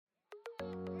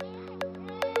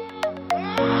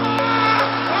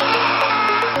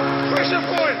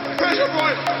point! Pressure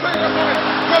point! Pressure point!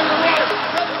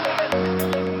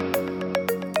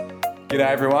 G'day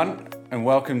everyone, and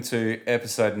welcome to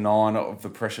episode 9 of the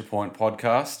Pressure Point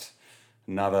podcast.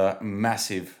 Another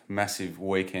massive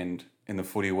weekend in the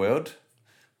footy world.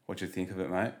 What do you think of it,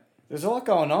 mate? There's a lot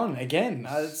going on. Again,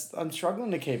 I'm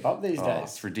struggling to keep up these days.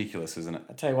 It's ridiculous, isn't it?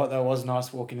 I tell you what, though, it was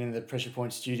nice walking into the Pressure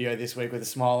Point studio this week with a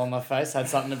smile on my face. Had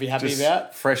something to be happy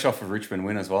about. Fresh off a Richmond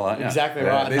win as well, aren't you? Exactly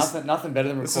right. Nothing better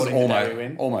than recording the day we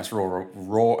win. Almost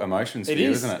raw emotions for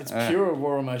you, isn't it? It's pure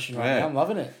raw emotion right now. I'm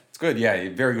loving it. It's good, yeah.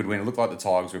 Very good win. It looked like the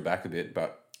Tigers were back a bit,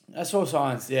 but... That's all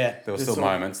signs, yeah. There were still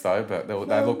moments, though, but they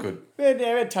look good. We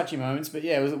had touchy moments, but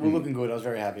yeah, we're looking good. I was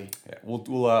very happy. Yeah,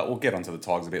 we'll get onto the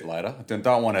Tigers a bit later. I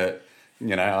don't want to...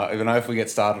 You know, even though if we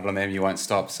get started on them, you won't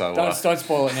stop. So don't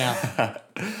spoil it now.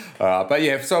 But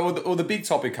yeah, so the big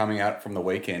topic coming out from the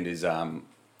weekend is they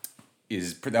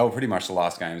were pretty much the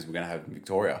last games we're going to have in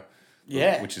Victoria.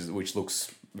 Yeah, which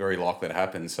looks very likely to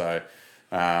happen. So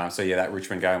yeah, that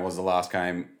Richmond game was the last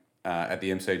game at the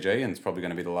MCG, and it's probably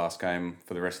going to be the last game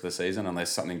for the rest of the season,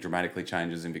 unless something dramatically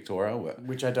changes in Victoria,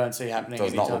 which I don't see happening.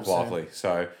 Does not look likely.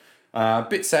 So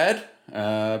bit sad.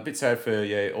 Bit sad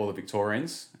for all the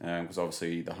Victorians because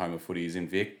obviously the home of footy is in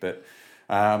Vic, but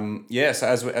so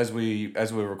as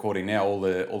we're recording now, all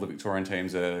the Victorian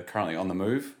teams are currently on the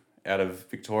move out of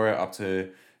Victoria up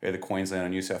to either Queensland or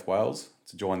New South Wales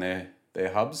to join their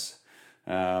hubs,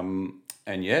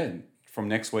 and from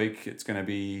next week it's going to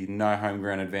be no home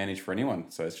ground advantage for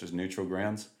anyone, so it's just neutral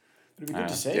grounds. It'll be good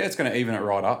to see. Yeah, it's going to even it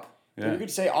right up. Yeah. It'll be good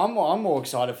to see. I'm more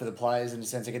excited for the players in the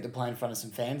sense I get to play in front of some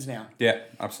fans now. Yeah,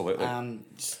 absolutely.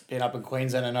 Just being up in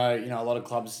Queensland, I know, a lot of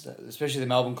clubs, especially the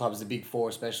Melbourne clubs, the Big Four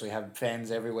especially, have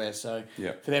fans everywhere. So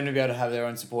for them to be able to have their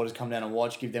own supporters come down and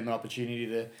watch, give them an opportunity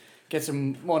to get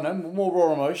some more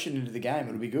raw emotion into the game,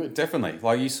 it'll be good. Definitely.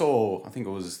 Like you saw, I think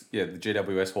it was, the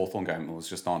GWS Hawthorn game was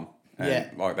just on.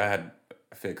 And like they had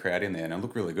a fair crowd in there and it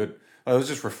looked really good. It was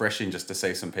just refreshing just to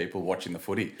see some people watching the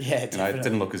footy. Yeah, definitely. It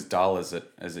didn't look as dull as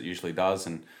it usually does.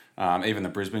 And even the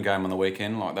Brisbane game on the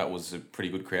weekend, like that was a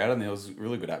pretty good crowd and there was a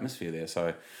really good atmosphere there.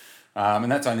 So,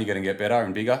 and that's only going to get better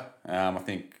and bigger. I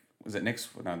think, was it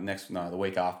the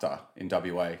week after in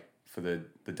WA for the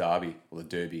Derby or the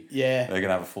Derby. Yeah. They're going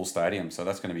to have a full stadium. So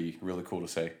that's going to be really cool to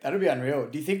see. That'll be unreal.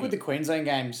 Do you think with the Queensland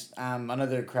games, I know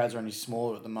the crowds are only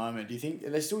smaller at the moment, do you think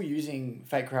they're still using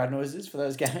fake crowd noises for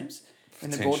those games? In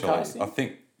the broadcasting? I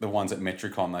think the ones at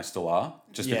Metricon they still are,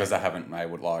 just because they haven't made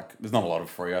there's not a lot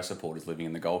of Freo supporters living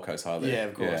in the Gold Coast, are there? Yeah,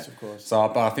 of course. So,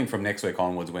 but I think from next week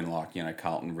onwards, when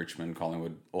Carlton, Richmond,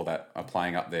 Collingwood, all that are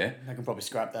playing up there, they can probably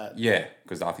scrap that. Yeah,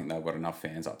 because I think they've got enough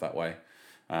fans up that way,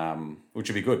 which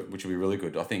would be good, which would be really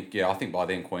good. I think by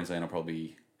then Queensland will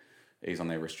probably ease on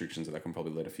their restrictions, so they can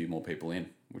probably let a few more people in,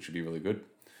 which would be really good.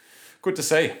 Good to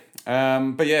see.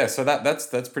 But yeah, so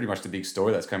that's pretty much the big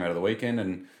story that's come out of the weekend,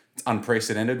 and it's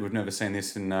unprecedented. We've never seen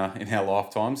this in our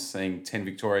lifetimes, seeing 10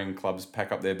 Victorian clubs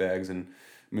pack up their bags and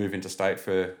move into state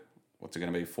for, what's it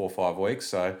going to be, 4 or 5 weeks.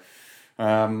 So,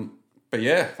 but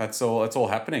yeah, that's all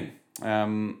happening.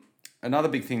 Another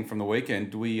big thing from the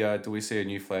weekend, do we see a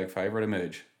new flag favourite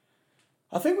emerge?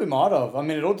 I think we might have. I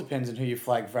mean, it all depends on who your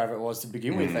flag favourite was to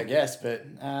begin with, I guess. But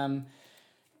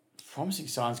promising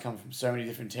signs come from so many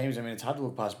different teams. I mean, it's hard to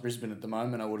look past Brisbane at the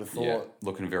moment, I would have thought. Yeah,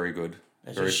 looking very good.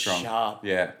 They're very just strong. Sharp.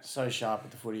 Yeah. So sharp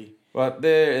with the footy. Well,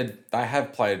 they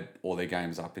have played all their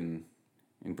games up in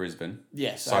Brisbane.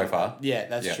 Yes. So far. Yeah,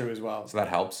 that's true as well. So that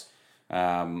helps.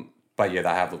 But yeah, they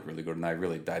have looked really good, and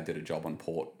they did a job on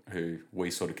Port, who we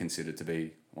sort of considered to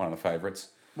be one of the favourites.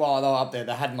 Well, they were up there.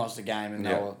 They hadn't lost a game, and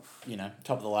they were,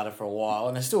 top of the ladder for a while,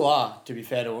 and they still are, to be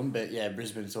fair to them. But yeah,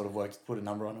 Brisbane sort of put a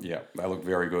number on them. Yeah, they look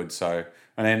very good. So,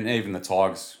 and then even the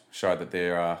Tigers showed that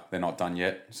they're not done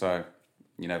yet. So,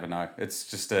 you never know. It's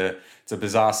just it's a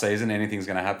bizarre season. Anything's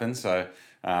going to happen. So,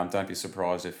 don't be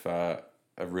surprised if a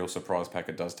real surprise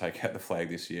packet does take out the flag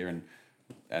this year,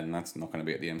 and that's not going to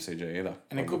be at the MCG either.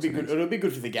 And it could be good. It'll be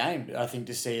good for the game, I think,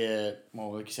 to see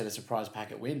like you said, a surprise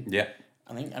packet win. Yeah.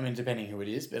 I mean, depending who it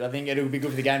is, but I think it'll be good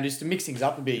for the game just to mix things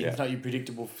up a bit. Yeah. It's not your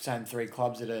predictable same 3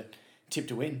 clubs that are tipped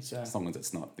to win. So as long as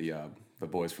it's not the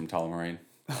boys from Tullamarine.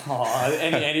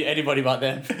 Anybody but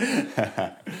them.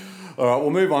 All right,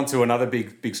 we'll move on to another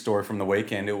big story from the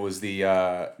weekend. It was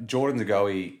the Jordan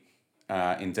Zagoe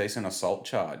indecent assault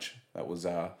charge that was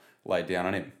laid down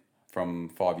on him from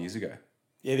 5 years ago.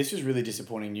 Yeah, this was really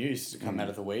disappointing news to come out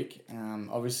of the week.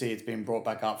 Obviously, it's been brought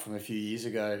back up from a few years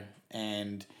ago,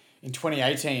 and in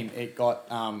 2018, it got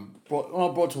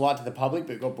brought to light to the public,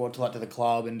 but it got brought to light to the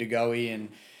club and Zagoe, and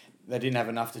they didn't have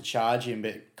enough to charge him.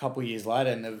 But a couple of years later,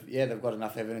 and they've got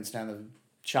enough evidence now. They've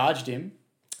charged him.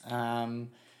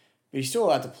 But he's still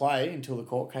allowed to play until the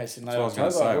court case in late So I was going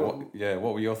October. to say,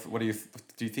 what were your, what do you,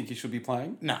 do you think he should be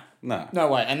playing? No. No. No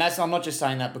way. And I'm not just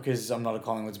saying that because I'm not a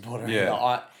Collingwood supporter. Yeah.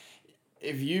 Either.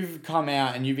 If you've come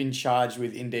out and you've been charged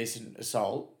with indecent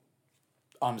assault,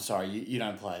 I'm sorry, you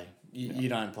don't play. You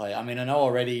don't play. I mean, I know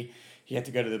already he had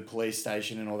to go to the police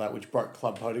station and all that, which broke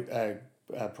club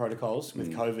protocols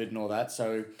with COVID and all that.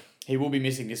 So he will be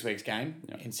missing this week's game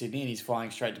in Sydney, and he's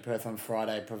flying straight to Perth on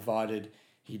Friday, provided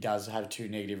he does have 2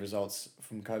 negative results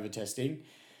from COVID testing.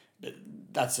 But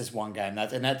that's just one game.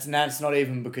 That's not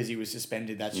even because he was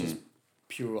suspended. That's just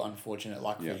pure unfortunate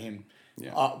luck for him.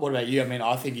 Yeah. What about you? I mean,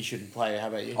 I think he shouldn't play. How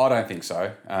about you? I don't think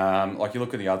so. Like you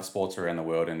look at the other sports around the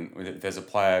world, and if there's a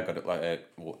player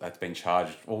that's been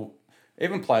charged, well,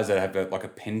 even players that have a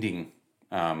pending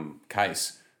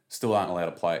case still aren't allowed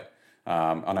to play.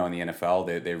 I know in the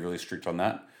NFL they're really strict on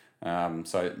that.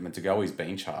 So Matagowi's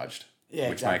been charged,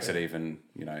 which makes it even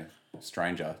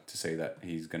stranger to see that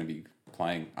he's going to be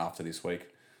playing after this week.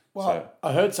 Well,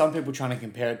 I heard some people trying to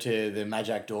compare it to the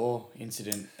Majak Door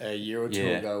incident a year or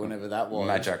two ago, whenever that was.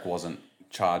 Majak wasn't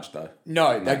charged though.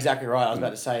 No, exactly right. I was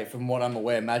about to say, from what I'm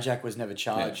aware, Majak was never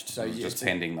charged. Yeah, so it was just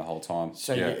pending the whole time.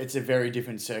 So it's a very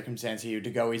different circumstance here.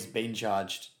 Dagoi's been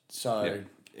charged, so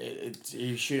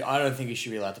he should. I don't think he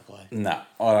should be allowed to play. No,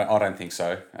 I don't think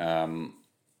so.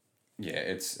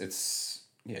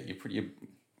 You're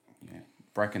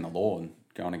breaking the law and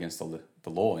going against the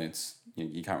law. It's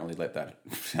you can't really let that.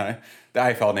 The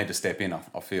AFL need to step in.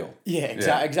 I feel. Yeah,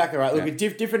 exactly right. Look,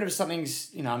 it's different if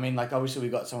something's I mean, like obviously we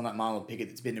got someone like Marlon Pickett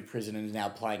that's been in prison and is now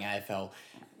playing AFL.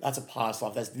 That's a past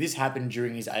life. This happened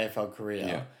during his AFL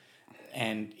career,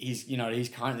 and he's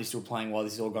currently still playing while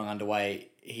this is all going underway.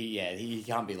 He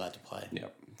can't be allowed to play. Yeah,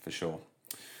 for sure.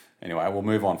 Anyway, we'll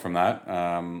move on from that.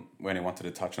 We only wanted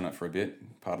to touch on it for a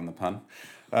bit. Pardon the pun.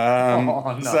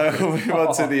 No. So we'll move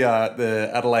on to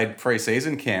the Adelaide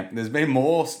pre-season camp. There's been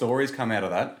more stories come out of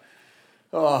that.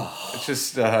 It's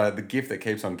just the gift that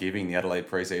keeps on giving, the Adelaide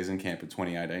pre-season camp of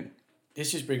 2018.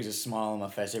 This just brings a smile on my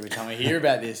face every time I hear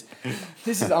about this.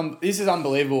 This is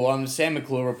unbelievable. Sam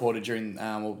McClure reported during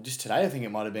just today, I think it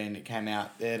might have been, it came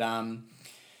out that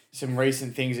some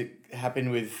recent things that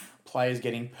happened with players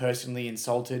getting personally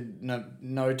insulted.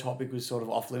 No topic was sort of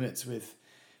off limits with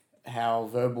how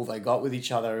verbal they got with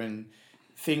each other, and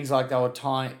things like they were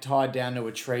tied down to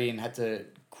a tree and had to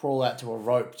crawl out to a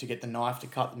rope to get the knife to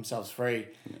cut themselves free,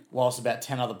 whilst about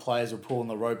 10 other players were pulling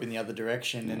the rope in the other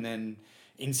direction and then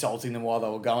insulting them while they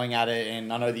were going at it.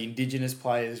 And I know the Indigenous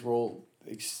players were all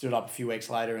stood up a few weeks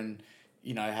later and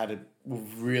were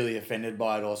really offended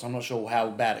by it. So I'm not sure how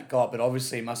bad it got, but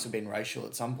obviously it must have been racial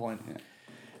at some point.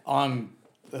 I'm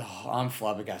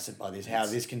flabbergasted by this. How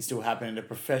this can still happen in a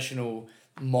professional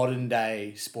modern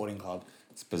day sporting club.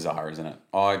 It's bizarre, isn't it?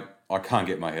 I can't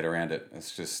get my head around it.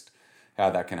 It's just how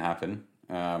that can happen.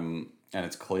 And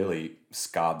it's clearly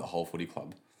scarred the whole footy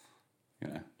club.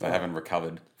 They haven't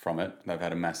recovered from it. They've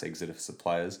had a mass exodus of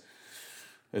players.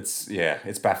 It's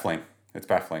baffling. It's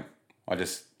baffling. I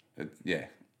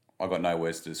got no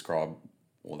words to describe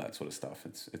all that sort of stuff.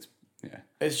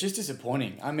 It's just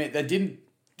disappointing. I mean,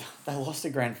 they lost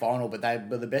the grand final, but they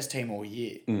were the best team all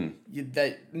year.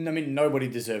 Nobody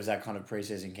deserves that kind of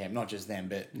preseason camp. Not just them,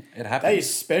 but it happened. They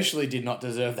especially did not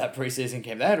deserve that preseason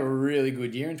camp. They had a really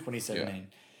good year in 2017. Yeah.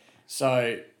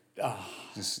 So,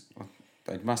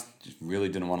 they really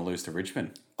didn't want to lose to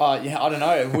Richmond. I don't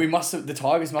know. The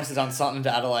Tigers must have done something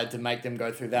to Adelaide to make them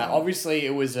go through that. Obviously,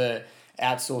 it was a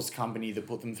outsourced company that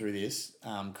put them through this.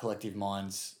 Collective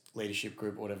Minds Leadership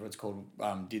Group, or whatever it's called,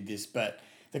 did this, but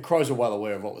the Crows were well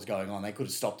aware of what was going on. They could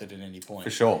have stopped it at any point. For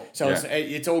sure. So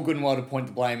it's all good and well to point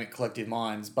the blame at Collective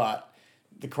Minds, but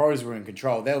the Crows were in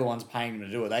control. They're the ones paying them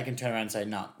to do it. They can turn around and say,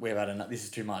 "No, we've had enough. This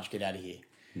is too much. Get out of here."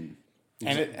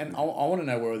 And I want to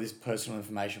know where all this personal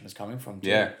information was coming from too.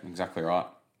 Yeah, exactly right.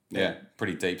 Yeah,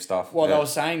 pretty deep stuff. Well, they were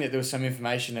saying that there was some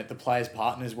information that the players'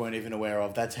 partners weren't even aware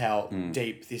of. That's how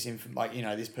deep this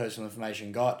this personal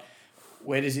information got.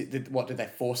 Where does it? What did they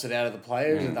force it out of the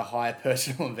players? Did they hire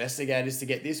personal investigators to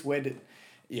get this?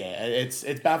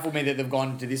 It's baffled me that they've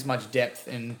gone to this much depth,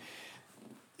 and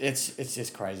it's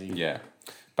just crazy. Yeah,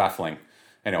 baffling.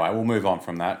 Anyway, we'll move on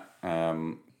from that.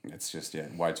 It's just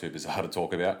way too bizarre to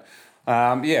talk about.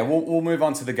 We'll move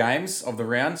on to the games of the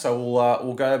round. So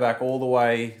we'll go back all the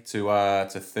way to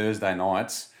Thursday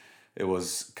nights. It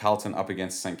was Carlton up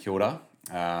against St Kilda,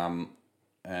 I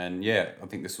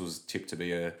think this was tipped to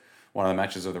be one of the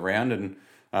matches of the round, and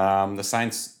the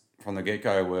Saints from the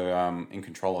get-go were in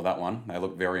control of that one. They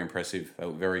looked very impressive. They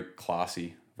looked very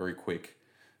classy, very quick,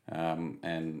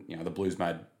 the Blues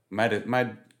made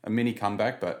a mini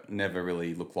comeback, but never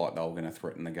really looked like they were going to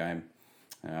threaten the game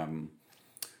And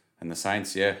the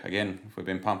Saints, yeah, again, we've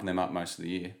been pumping them up most of the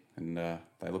year, and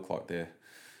they look like they're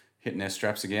hitting their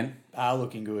straps again. They are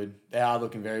looking good. They are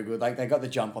looking very good. Like, they got the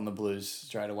jump on the Blues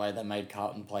straight away. They made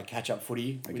Carlton play catch-up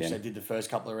footy, which Again. they did the first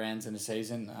couple of rounds in the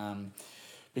season.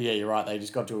 But yeah, you're right. They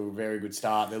just got to a very good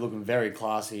start. They're looking very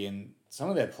classy, and some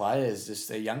of their players, just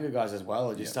their younger guys as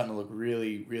well, are just starting to look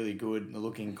really, really good. They're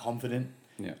looking confident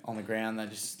on the ground. They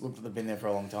just look like they've been there for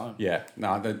a long time. Yeah,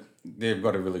 no, they've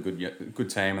got a really good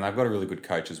team, and they've got a really good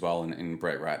coach as well in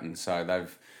Brett Ratton. So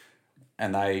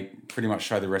they pretty much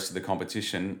show the rest of the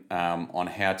competition on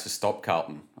how to stop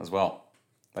Carlton as well.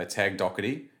 They tagged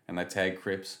Doherty and they tagged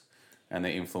Cripps, and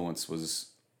their influence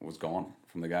was gone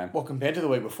from the game. Well, compared to the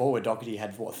week before, where Doherty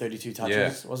had 32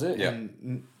 touches, was it? Yeah.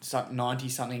 And 90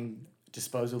 something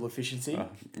disposal efficiency.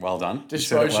 Well done. You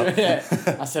said it Disposal. well.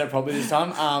 Yeah, I said it probably this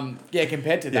time.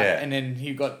 Compared to that, Yeah. and then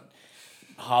he got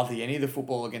hardly any of the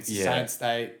football against the Yeah. Saints.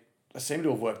 They seem to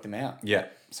have worked them out. Yeah,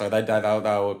 so they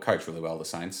were coached really well, the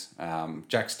Saints.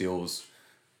 Jack Steele's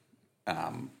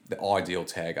the ideal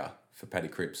tagger for Paddy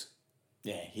Cripps.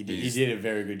 Yeah, he did a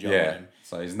very good job. Yeah, On him.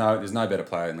 so there's no better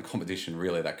player in the competition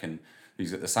really that can.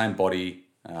 He's got the same body,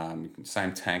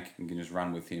 same tank. You can just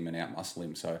run with him and outmuscle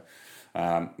him. So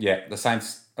the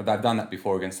Saints, they've done that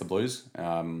before against the Blues.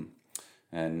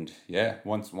 And yeah,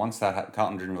 once that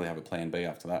Carlton didn't really have a plan B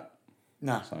after that.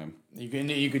 No, So you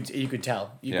could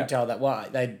tell. You Yeah. could tell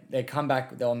that they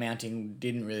comeback they were mounting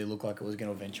didn't really look like it was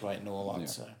going to eventuate into a lot. Yeah.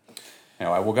 So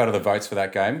anyway, we'll go to the votes for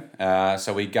that game.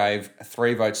 So we gave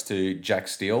 3 votes to Jack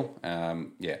Steele.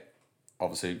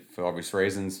 Obviously for obvious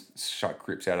reasons, shut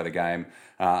Cripps out of the game.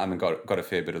 And got a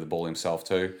fair bit of the ball himself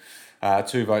too.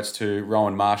 2 votes to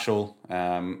Rowan Marshall.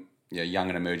 Young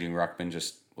and emerging ruckman,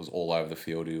 just was all over the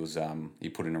field. He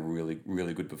put in a really,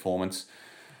 really good performance.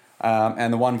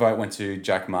 And the 1 vote went to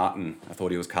Jack Martin. I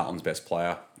thought he was Carlton's best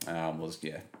player.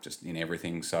 Just in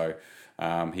everything. So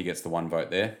he gets the 1 vote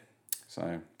there.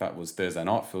 So that was Thursday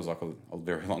night. Feels like a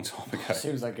very long time ago.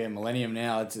 seems like a millennium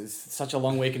now. It's such a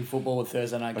long week in football with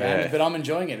Thursday night games, Yeah. but I'm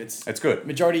enjoying it. It's good.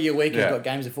 Majority of your week Yeah. has got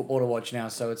games of football to watch now,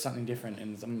 so it's something different,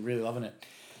 and I'm really loving it.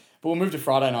 But we'll move to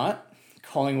Friday night,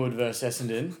 Collingwood versus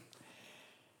Essendon.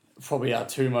 Probably our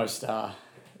 2 most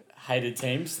hated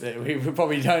teams that we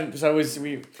probably don't. So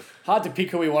we hard to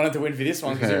pick who we wanted to win for this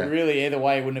one because it really either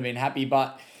way wouldn't have been happy.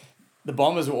 But the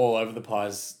Bombers were all over the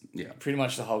place. Yeah. Pretty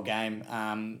much the whole game.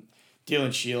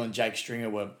 Dylan Shield and Jake Stringer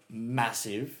were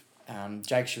massive.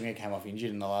 Jake Stringer came off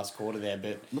injured in the last quarter there,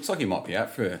 but Looks like he might be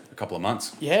out for a couple of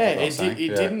months. yeah, That's what I was saying.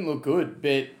 it didn't look good.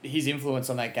 But his influence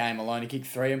on that game alone, he kicked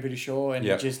 3, I'm pretty sure, and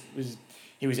Yep.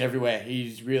 he was everywhere.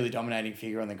 He's really dominating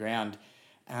figure on the ground.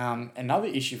 Another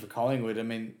issue for Collingwood, I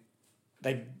mean,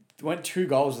 they went 2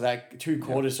 quarters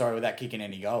without kicking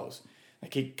any goals. They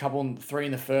kicked 3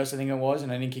 in the first, I think it was,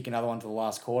 and they didn't kick another one to the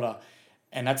last quarter.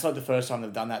 And that's like the first time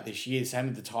they've done that this year. Same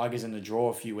with the Tigers in the draw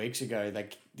a few weeks ago. They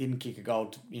didn't kick a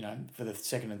goal, for the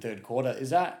second and third quarter. Do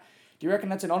you reckon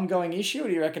that's an ongoing issue, or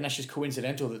do you reckon that's just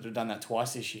coincidental that they've done that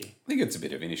twice this year? I think it's a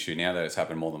bit of an issue now that it's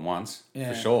happened more than once,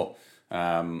 Yeah. for sure.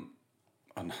 I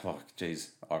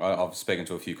was speaking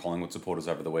to a few Collingwood supporters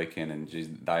over the weekend, and geez,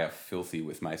 they are filthy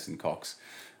with Mason Cox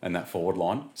and that forward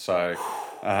line. So,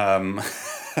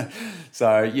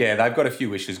 they've got a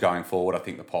few issues going forward. I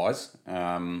think the Pies,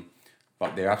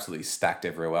 but they're absolutely stacked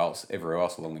everywhere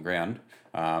else along the ground.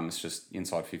 It's just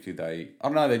inside 50. They've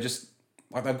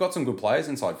got some good players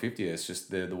inside 50. It's just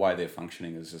the way they're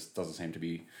functioning doesn't seem to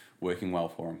be working well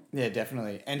for them. Yeah,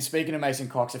 definitely. And speaking of Mason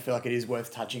Cox, I feel like it is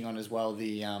worth touching on as well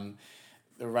the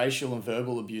racial and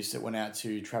verbal abuse that went out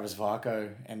to Travis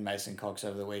Varco and Mason Cox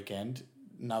over the weekend.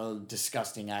 Another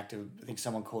disgusting act of, I think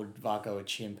someone called Varco a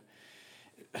chimp.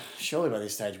 Surely by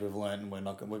this stage we've learned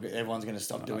everyone's going to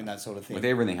stop doing that sort of thing. With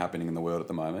everything happening in the world at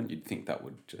the moment, you'd think that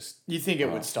would just... You think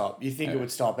it would stop. It would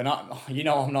stop. And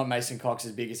I'm not Mason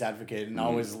Cox's biggest advocate, and I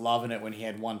was loving it when he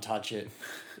had 1 touch he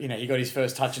got his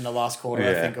first touch in the last quarter,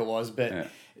 I think it was, but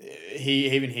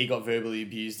he got verbally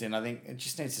abused, and I think it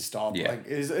just needs to stop. Yeah. Like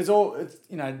it's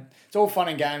all fun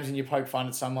and games, and you poke fun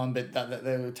at someone, but that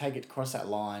they will take it across that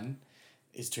line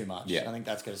is too much. Yeah. I think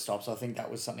that's going to stop. So I think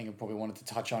that was something I probably wanted to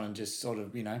touch on and just sort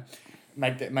of,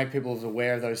 make people as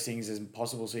aware of those things as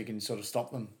possible so you can sort of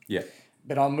stop them. Yeah.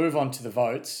 But I'll move on to the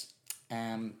votes.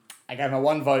 I gave my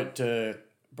 1 vote to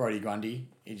Brodie Grundy.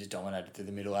 He just dominated through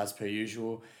the middle as per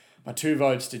usual. My 2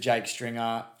 votes to Jake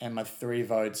Stringer, and my 3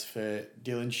 votes for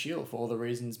Dylan Shield for all the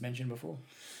reasons mentioned before.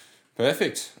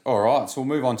 Perfect. All right, so we'll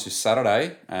move on to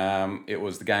Saturday. It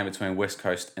was the game between West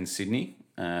Coast and Sydney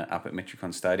up at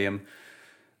Metricon Stadium.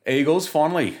 Eagles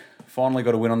finally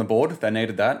got a win on the board. They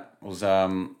needed that. It was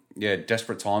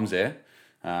desperate times there.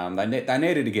 They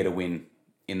needed to get a win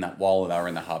in that while they were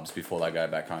in the hubs before they go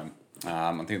back home.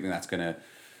 I think that's going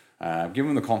to give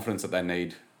them the confidence that they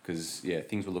need because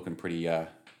things were looking pretty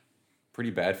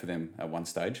bad for them at one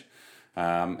stage.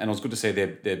 And it was good to see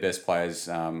their best players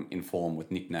in form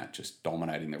with Nick Nat just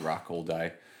dominating the ruck all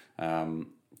day.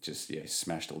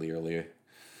 Smashed Aliir.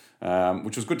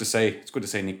 Which was good to see. It's good to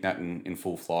see Nick Nat in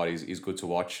full flight. He's good to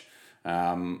watch.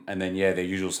 And then, their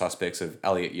usual suspects of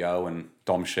Elliot Yeo and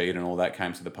Dom Sheed and all that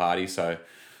came to the party. So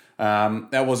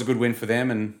that was a good win for them.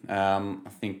 And I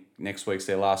think next week's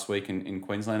their last week in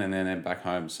Queensland and then they're back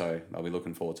home. So they'll be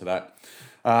looking forward to that.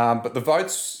 But the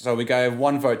votes, so we gave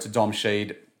 1 vote to Dom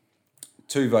Sheed,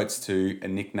 2 votes to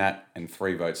Nick Nat and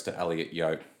 3 votes to Elliot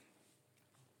Yeo.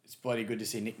 It's bloody good to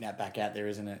see Nick Nat back out there,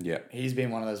 isn't it? Yeah. He's been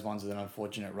one of those ones with an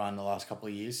unfortunate run the last couple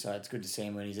of years, so it's good to see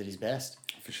him when he's at his best.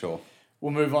 For sure.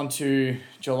 We'll move on to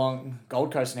Geelong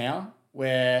Gold Coast now,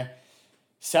 where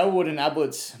Selwood and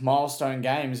Abbott's milestone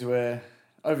games were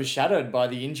overshadowed by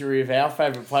the injury of our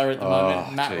favourite player at the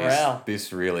moment, Matt Rowell.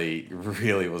 This really,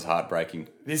 really was heartbreaking.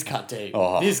 This cut deep.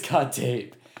 Oh. This cut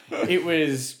deep. It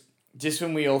was just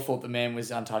when we all thought the man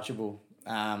was untouchable.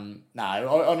 On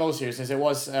all seriousness, it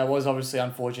was obviously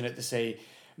unfortunate to see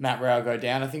Matt Rowell go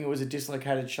down. I think it was a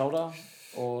dislocated shoulder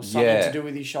or something to do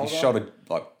with his shoulder. His shoulder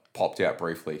popped out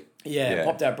briefly. Yeah,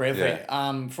 popped out briefly.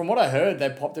 Yeah. From what I heard, they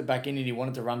popped it back in and he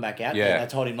wanted to run back out there. They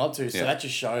told him not to, so that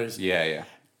just shows. Yeah.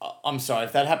 I'm sorry,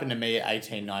 if that happened to me at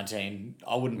 18, 19,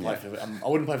 I wouldn't play for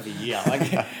the year.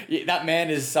 Like that man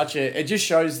is such a. It just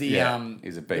shows the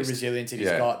he's a beast. the resilience that he's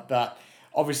got. But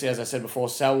obviously, as I said before,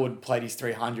 Selwood played his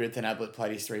 300th and Ablett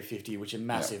played his 350, which are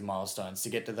massive milestones to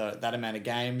get to that amount of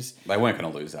games. They weren't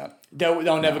going to lose that. They're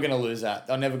never going to lose that.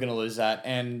 They're never going to lose that.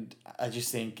 And I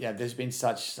just think there's been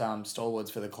such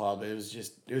stalwarts for the club. It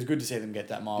was good to see them get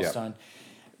that milestone.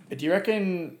 But do you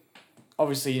reckon?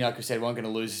 Obviously, like I said, we're not going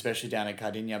to lose, especially down at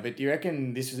Cardinia. But do you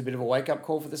reckon this was a bit of a wake-up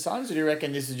call for the Suns, or do you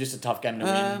reckon this is just a tough game to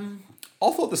win?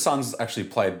 I thought the Suns actually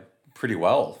played pretty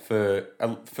well for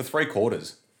 3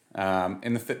 quarters.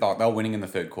 In the they were winning in the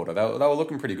third quarter. They were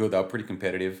looking pretty good. They were pretty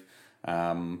competitive.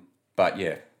 But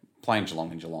playing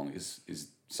Geelong in Geelong is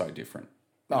so different.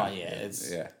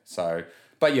 So,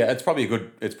 but it's probably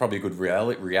a good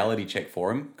reality check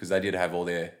for them because they did have all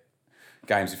their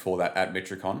games before that at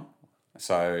Metricon.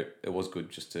 So it was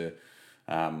good just to,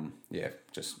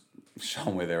 just show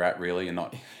them where they're at really, and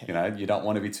not, you don't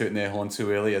want to be tooting their horn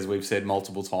too early, as we've said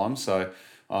multiple times. So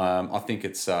I think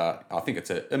it's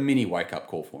a mini wake up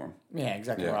call for them. Yeah,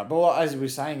 exactly right. But as we were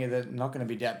saying, they're not going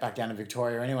to be back down to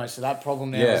Victoria anyway. So that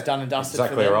problem there was done and dusted.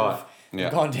 Exactly for them. right.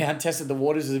 They've gone down, tested the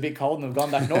waters, it was a bit cold, and they've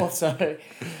gone back north. So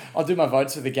I'll do my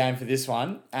votes for the game for this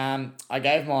one. I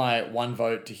gave my 1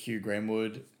 vote to Hugh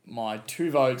Greenwood, my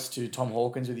 2 votes to Tom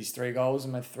Hawkins with his 3 goals,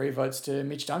 and my 3 votes to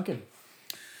Mitch Duncan.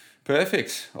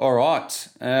 Perfect. All right.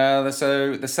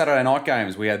 So the Saturday night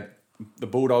games, we had the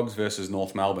Bulldogs versus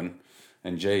North Melbourne,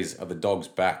 and geez, are the Dogs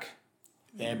back?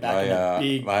 They're back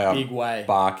in a big way.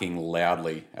 Barking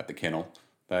loudly at the kennel.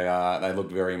 They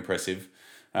looked very impressive.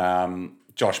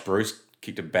 Josh Bruce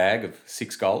kicked a bag of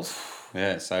 6 goals.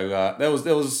 Yeah, so there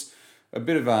was a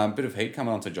bit of heat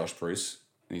coming onto Josh Bruce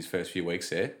in his first few weeks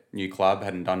there. New club,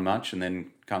 hadn't done much, and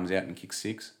then comes out and kicks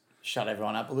 6. Shut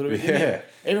everyone up a little bit, didn't it?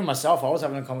 Even myself, I was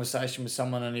having a conversation with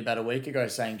someone only about a week ago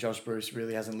saying Josh Bruce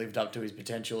really hasn't lived up to his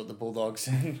potential at the Bulldogs.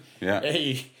 There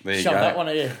you shoved go. that one,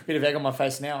 a bit of egg on my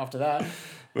face now after that.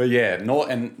 Well, North,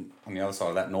 and on the other side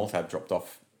of that, North have dropped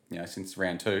off, since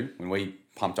round 2 when we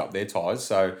pumped up their ties.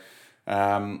 So,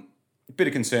 a bit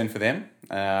of concern for them.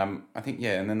 I think,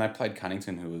 and then they played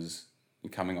Cunnington, who was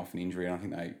coming off an injury, and I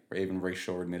think even Reece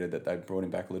Shaw admitted that they brought him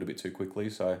back a little bit too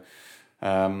quickly. So,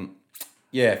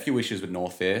 a few issues with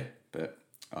North there, but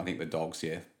I think the Dogs,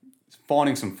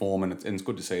 finding some form, and it's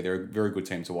good to see. They're a very good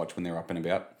team to watch when they're up and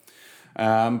about.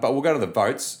 But we'll go to the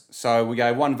votes. So we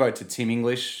gave 1 vote to Tim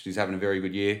English, who's having a very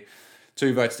good year,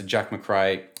 2 votes to Jack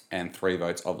McRae, and 3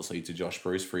 votes, obviously, to Josh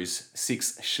Bruce for his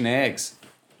 6 schnags.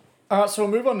 All right, so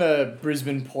we'll move on to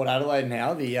Brisbane, Port Adelaide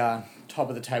now, the top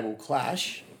of the table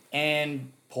clash.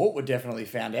 And Port were definitely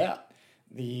found out.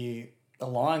 The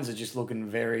Lions are just looking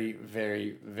very,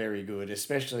 very, very good,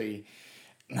 especially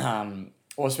coming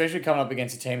up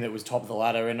against a team that was top of the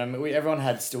ladder. And everyone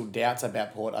had still doubts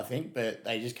about Port, I think, but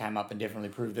they just came up and definitely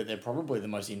proved that they're probably the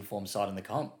most informed side in the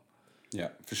comp. Yeah,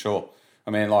 for sure.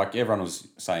 I mean, everyone was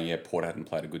saying, Port hadn't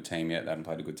played a good team yet,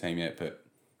 but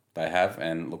they have,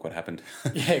 and look what happened.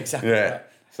 Yeah, exactly. Right.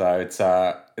 So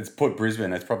it's put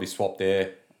Brisbane. It's probably swapped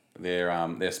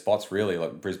their spots really.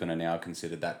 Like Brisbane are now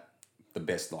considered the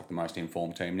best, the most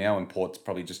informed team now, and Port's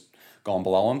probably just gone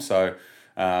below them. So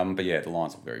But yeah, the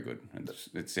Lions look very good. And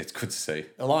it's good to see.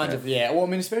 The Lions, well, I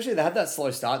mean, especially they had that slow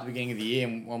start at the beginning of the year,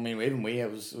 and I mean, even we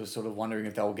was sort of wondering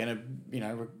if they were going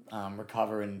to,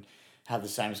 recover and have the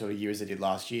same sort of year as they did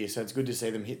last year. So it's good to see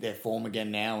them hit their form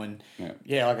again now, and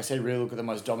like I said, really look at the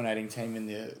most dominating team in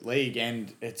the league,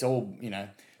 and it's all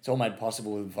made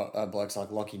possible with blokes like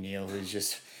Lachie Neale, who's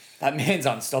just that man's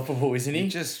unstoppable, isn't he?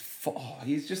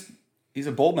 He's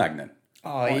a ball magnet.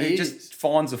 Oh, he just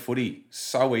finds the footy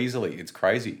so easily. It's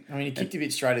crazy. I mean, he kicked a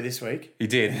bit straighter this week. He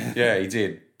did. Yeah, he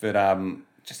did. But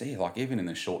even in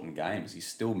the shortened games, he's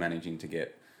still managing to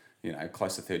get,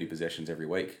 close to 30 possessions every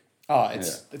week. Oh,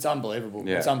 it's unbelievable.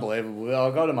 Yeah. It's unbelievable.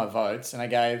 I got to my votes,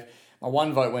 and my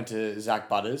one vote went to Zach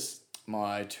Butters.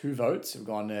 My 2 votes have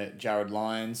gone to Jared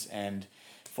Lyons, and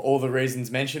for all the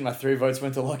reasons mentioned, my 3 votes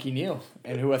went to Lachie Neale,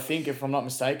 and who I think, if I'm not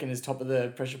mistaken, is top of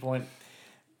the Pressure Point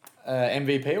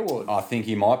MVP award. I think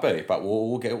he might be, but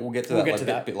we'll get to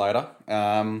that a bit later.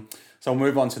 So we'll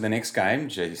move on to the next game.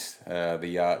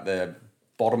 The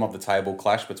bottom of the table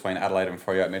clash between Adelaide and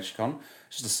Freo at Metricon.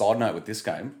 Just a side note with this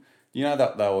game, you know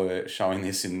that they were showing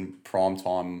this in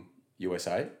primetime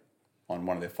USA on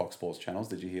one of their Fox Sports channels.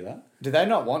 Did you hear that? Do they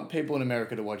not want people in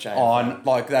America to watch AFL?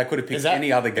 They could have picked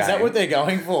any other game. Is that what they're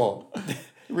going for?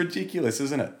 Ridiculous,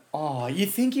 isn't it? Oh,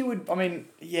 you'd think you would. I mean,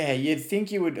 you'd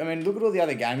think you would. I mean, look at all the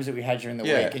other games that we had during the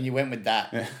week, and you went with that.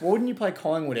 Yeah. Why wouldn't you play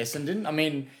Collingwood Essendon? I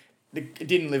mean, it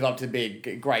didn't live up to be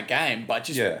a great game, but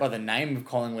just by the name of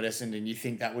Collingwood Essendon, you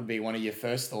think that would be one of your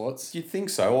first thoughts? You'd think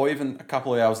so, or even a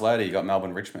couple of hours later, you got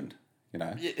Melbourne Richmond. I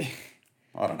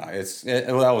don't know.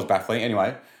 That was baffling.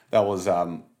 Anyway, that was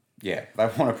they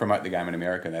want to promote the game in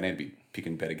America. They need to be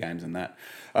picking better games than that.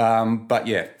 But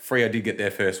yeah, Freo did get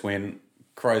their first win.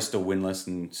 Crows still winless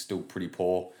and still pretty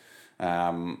poor.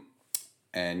 And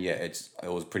yeah, it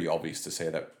was pretty obvious to see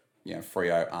that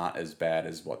Freo aren't as bad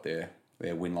as what their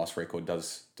win-loss record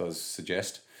does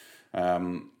suggest.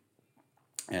 And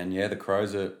yeah, the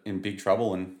Crows are in big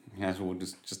trouble, and as we were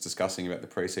just discussing about the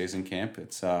pre-season camp,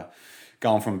 it's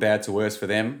going from bad to worse for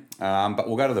them. But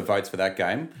we'll go to the votes for that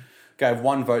game. Gave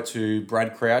 1 vote to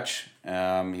Brad Crouch.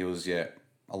 He was a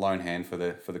lone hand for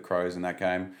the Crows in that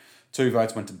game. 2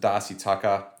 votes went to Darcy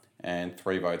Tucker, and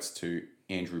 3 votes to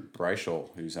Andrew Brayshaw,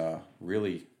 who's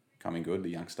really coming good, the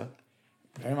youngster.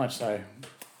 Very much so.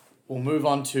 We'll move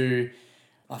on to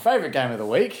my favourite game of the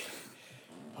week.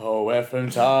 Oh, we're from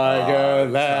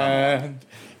Tigerland.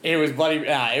 It was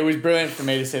it was brilliant for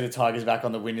me to see the Tigers back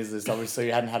on the winners list. Obviously,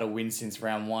 we hadn't had a win since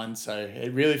round 1, so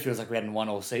it really feels like we hadn't won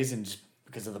all season just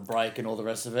because of the break and all the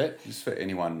rest of it. Just for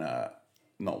anyone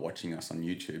not watching us on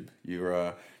YouTube,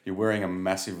 you're wearing a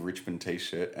massive Richmond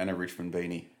t-shirt and a Richmond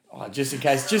beanie. Oh, just in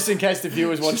case the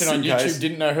viewers watching on YouTube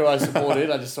didn't know who I supported,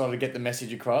 I just wanted to get the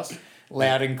message across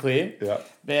loud and clear. Yeah.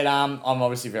 But I'm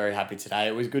obviously very happy today.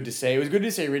 It was good to see. It was good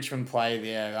to see Richmond play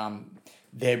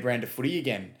their brand of footy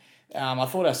again. I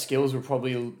thought our skills were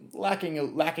probably lacking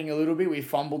a little bit. We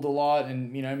fumbled a lot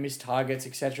and missed targets,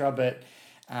 etc. But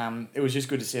it was just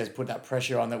good to see us put that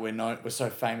pressure on that we're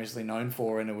so famously known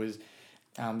for, and it was.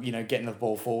 Getting the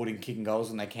ball forward and kicking goals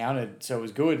when they counted, so it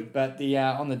was good. But the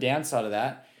on the downside of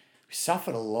that, we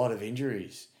suffered a lot of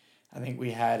injuries. I think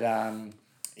we had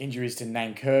injuries to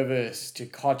Nankervis, to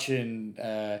Cochin,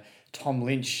 Tom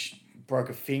Lynch broke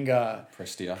a finger.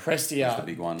 Prestia, the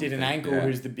big one. Did an ankle.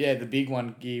 Who's the big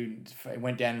one? He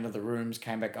went down into the rooms,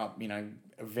 came back up.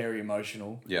 Very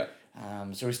emotional. Yeah.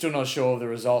 So we're still not sure of the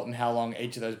result and how long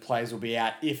each of those players will be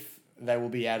out, if they will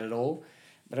be out at all.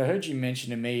 But I heard you mention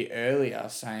to me earlier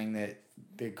saying that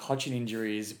the Cochin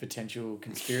injury is a potential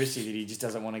conspiracy, that he just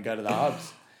doesn't want to go to the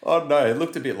Hubs. Oh, no, it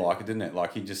looked a bit like it, didn't it?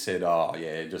 Like he just said,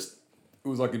 it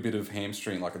was like a bit of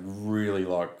hamstring, like a really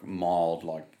mild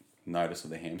notice of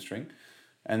the hamstring.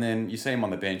 And then you see him on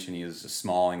the bench and he was just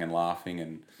smiling and laughing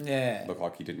and looked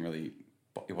like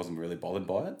he wasn't really bothered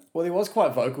by it. Well, he was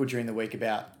quite vocal during the week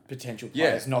about potential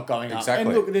players not going up.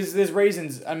 Exactly. And look, there's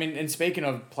reasons. I mean, and speaking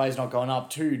of players not going up,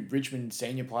 2 Richmond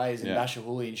senior players, and Basher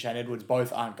Hooley and Shane Edwards,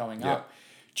 both aren't going up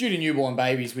due to newborn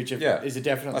babies, which is a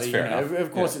definitely,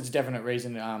 of course, it's a definite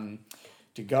reason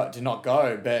to not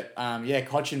go. But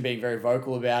Cochin being very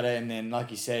vocal about it, and then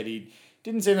like you said, he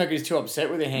didn't seem like he was too upset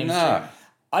with the hamstring. No.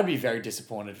 I'd be very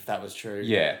disappointed if that was true.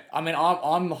 Yeah. I mean,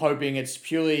 I'm hoping it's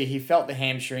purely he felt the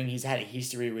hamstring. He's had a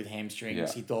history with hamstrings.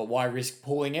 Yeah. He thought, why risk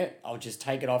pulling it? I'll just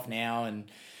take it off now and,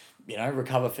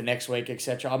 recover for next week,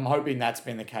 etc. I'm hoping that's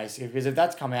been the case, because if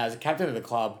that's come out as a captain of the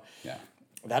club,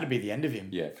 that'd be the end of him.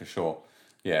 Yeah, for sure.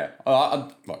 Yeah. I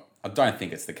don't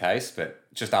think it's the case,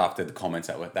 but just after the comments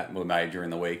that were made during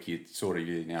the week, you sort of,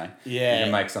 you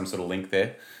can make some sort of link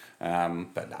there.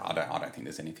 But no, I don't think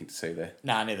there's anything to see there.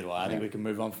 Nah, neither do I. I think we can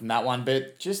move on from that one.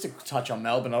 But just to touch on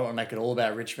Melbourne, I don't want to make it all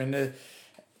about Richmond.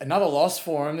 Another loss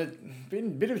for them. It's been a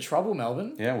bit of trouble,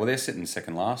 Melbourne. Yeah, well, they're sitting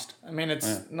second last. I mean,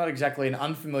 it's not exactly an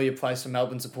unfamiliar place for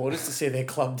Melbourne supporters to see their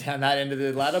club down that end of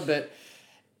the ladder, but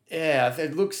yeah,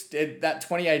 that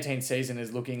 2018 season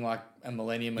is looking like a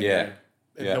millennium ago.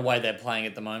 Yeah. The way they're playing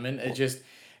at the moment,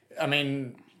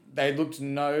 they looked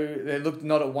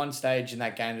not at one stage in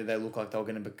that game that they looked like they were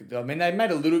going to be. I mean, they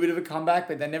made a little bit of a comeback,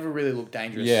 but they never really looked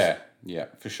dangerous. Yeah,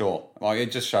 for sure. Like,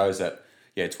 it just shows that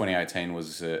 2018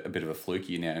 was a bit of a fluke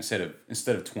year now. Instead of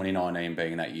 2019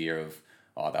 being that year of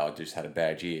they just had a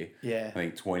bad year. Yeah. I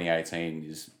think 2018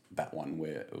 is that one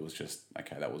where it was just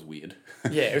that was weird.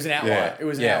 Yeah, it was an outlier. Yeah. It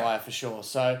was an outlier for sure.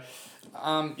 So,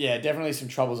 definitely some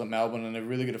troubles at Melbourne, and they're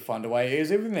really good to find a way. It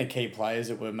was even their key players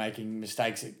that were making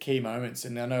mistakes at key moments.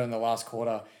 And I know in the last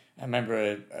quarter, I remember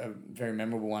a very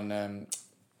memorable one.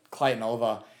 Clayton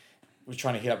Oliver was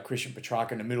trying to hit up Christian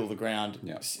Petrarca in the middle of the ground.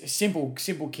 Yeah. Simple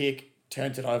kick,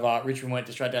 turned it over. Richmond went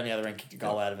straight down the other end, kicked a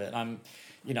goal out of it.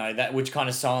 That which kind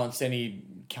of silenced any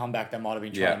comeback they might have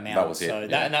been trying to mount. That was it. So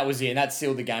that was it, and that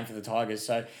sealed the game for the Tigers.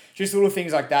 So just little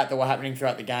things like that were happening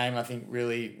throughout the game, I think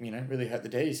really hurt the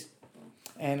D's.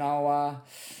 And I'll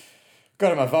go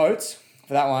to my votes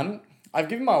for that one. I've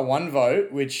given my one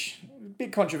vote, which a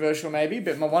bit controversial maybe,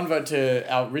 but my one vote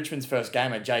to our Richmond's first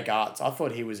gamer, Jake Arts. I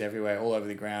thought he was everywhere, all over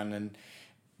the ground, and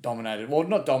dominated. Well,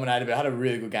 not dominated, but had a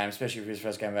really good game, especially for his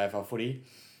first game of AFL footy.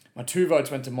 My 2 votes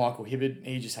went to Michael Hibberd.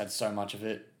 He just had so much of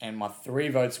it. And my 3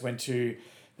 votes went to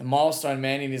the milestone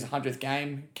man in his 100th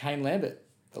game, Kane Lambert,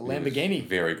 the Lamborghini.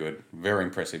 Very good. Very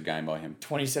impressive game by him.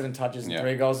 27 touches and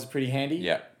 3 goals is pretty handy.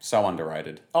 Yeah, so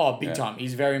underrated. Oh, big time.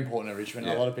 He's very important at Richmond.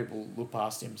 Yeah. A lot of people look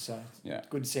past him, so it's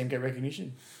good to see him get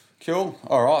recognition. Cool.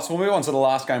 All right, so we'll move on to the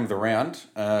last game of the round.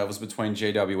 It was between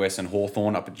GWS and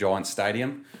Hawthorn up at Giants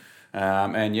Stadium.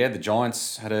 The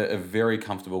Giants had a very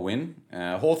comfortable win.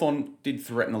 Hawthorn did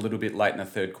threaten a little bit late in the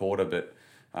third quarter, but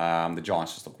the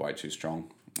Giants just look way too strong.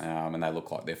 And they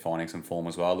look like they're finding some form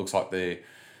as well. It looks like the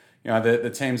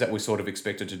teams that we sort of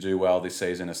expected to do well this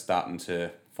season are starting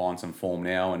to find some form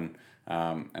now and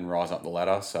rise up the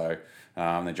ladder. So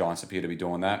the Giants appear to be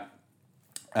doing that.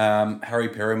 Harry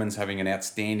Perriman's having an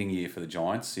outstanding year for the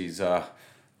Giants. He's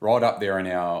right up there in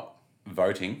our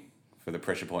voting for the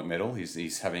Pressure Point medal.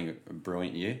 He's having a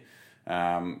brilliant year.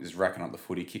 He's racking up the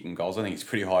footy, kicking goals. I think he's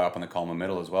pretty high up on the Coleman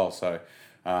medal as well. So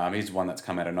he's one that's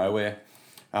come out of nowhere.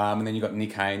 And then you've got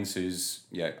Nick Haynes, who's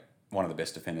one of the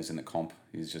best defenders in the comp.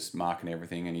 He's just marking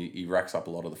everything, and he racks up a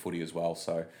lot of the footy as well.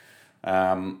 So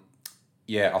I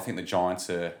think the Giants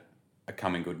are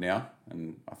coming good now,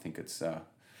 and I think it's I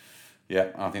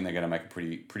think they're going to make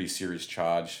a pretty serious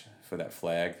charge for that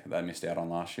flag that they missed out on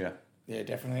last year. Yeah,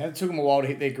 definitely. It took them a while to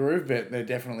hit their groove, but they're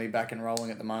definitely back and rolling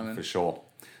at the moment. For sure.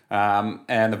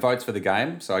 And the votes for the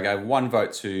game. So I gave 1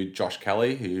 vote to Josh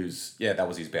Kelly, that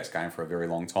was his best game for a very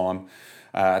long time.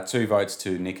 2 votes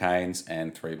to Nick Haynes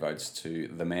and 3 votes to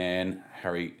the man,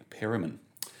 Harry Perriman.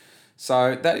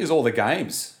 So that is all the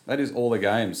games. There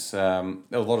were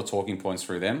a lot of talking points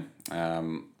through them.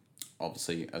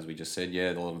 Obviously, as we just said,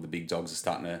 a lot of the big dogs are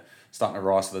starting to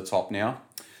rise to the top now.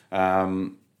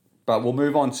 But we'll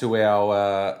move on to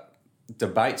our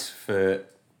debate for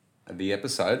the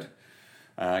episode.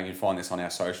 You can find this on our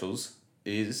socials.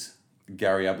 Is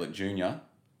Gary Ablett Jr.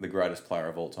 the greatest player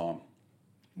of all time?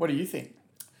 What do you think?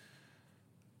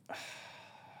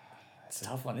 It's a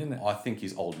tough one, isn't it? I think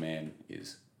his old man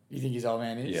is. You think his old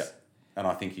man is? Yeah. And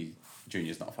I think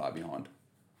Junior's not far behind.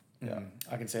 Yeah.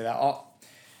 I can see that.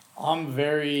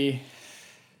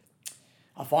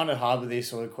 I find it hard with these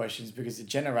sort of questions because the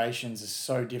generations are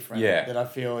so different that I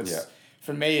feel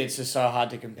for me, it's just so hard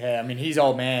to compare. I mean, his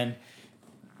old man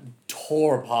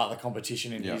tore apart the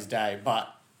competition in his day,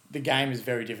 but the game is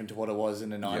very different to what it was in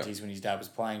the 90s when his dad was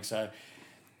playing. So,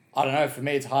 I don't know. For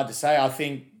me, it's hard to say. I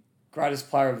think greatest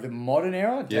player of the modern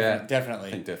era? Definitely.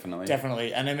 I think definitely.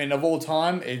 Definitely. And I mean, of all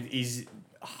time, it is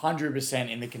 100%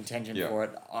 in the contention for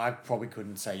it. I probably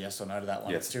couldn't say yes or no to that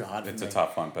one. It's too hard for me. It's a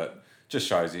tough one, but just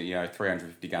shows you,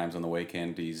 350 games on the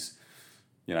weekend. He's,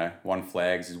 won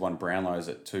flags. He's won Brownlows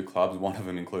at 2 clubs, one of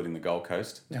them including the Gold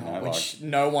Coast. Which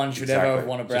no one should ever have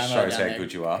won a Brownlow. Just shows how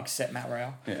good you are. Except Matt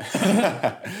Rowell.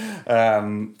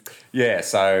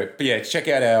 Check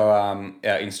out our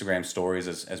Instagram stories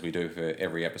as we do for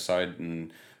every episode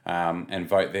and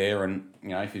vote there. And,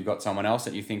 if you've got someone else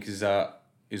that you think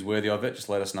is worthy of it, just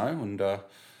let us know and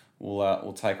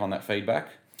we'll take on that feedback.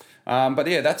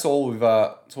 That's all we've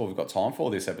got time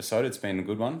for this episode. It's been a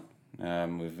good one.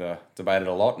 We've debated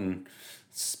a lot and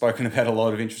spoken about a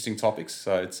lot of interesting topics,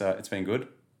 so it's been good.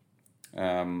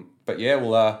 But yeah,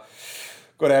 we'll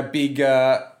got our big.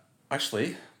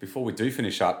 Actually, before we do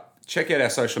finish up, check out our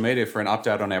social media for an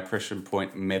update on our Pressure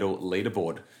Point Medal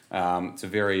leaderboard. It's a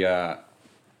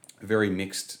very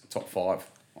mixed top 5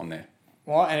 on there.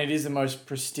 Well, and it is the most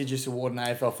prestigious award in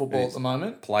AFL football at the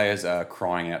moment. Players are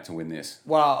crying out to win this.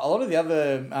 Well, a lot of the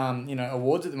other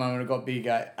awards at the moment have got big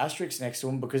asterisks next to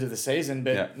them because of the season,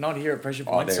 but not here at Pressure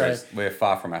Point. We're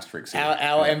far from asterisks.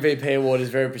 Our MVP award is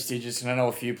very prestigious, and I know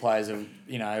a few players have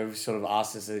sort of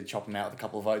asked us to chop them out with a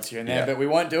couple of votes here and there, but we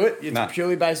won't do it. It's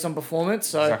purely based on performance.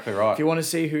 So exactly right. If you want to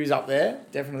see who's up there,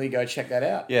 definitely go check that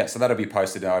out. Yeah, so that'll be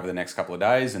posted over the next couple of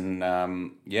days, and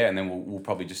and then we'll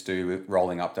probably just do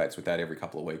rolling updates with that every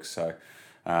couple of weeks. So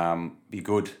be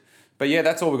good. But yeah,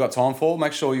 that's all we've got time for.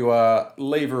 Make sure you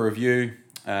leave a review,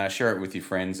 share it with your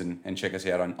friends, and check us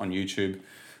out on YouTube.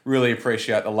 Really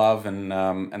appreciate the love and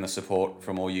the support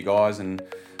from all you guys, and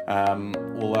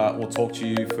we'll talk to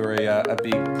you for a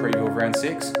big preview of round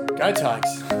 6. Go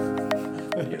Tigers!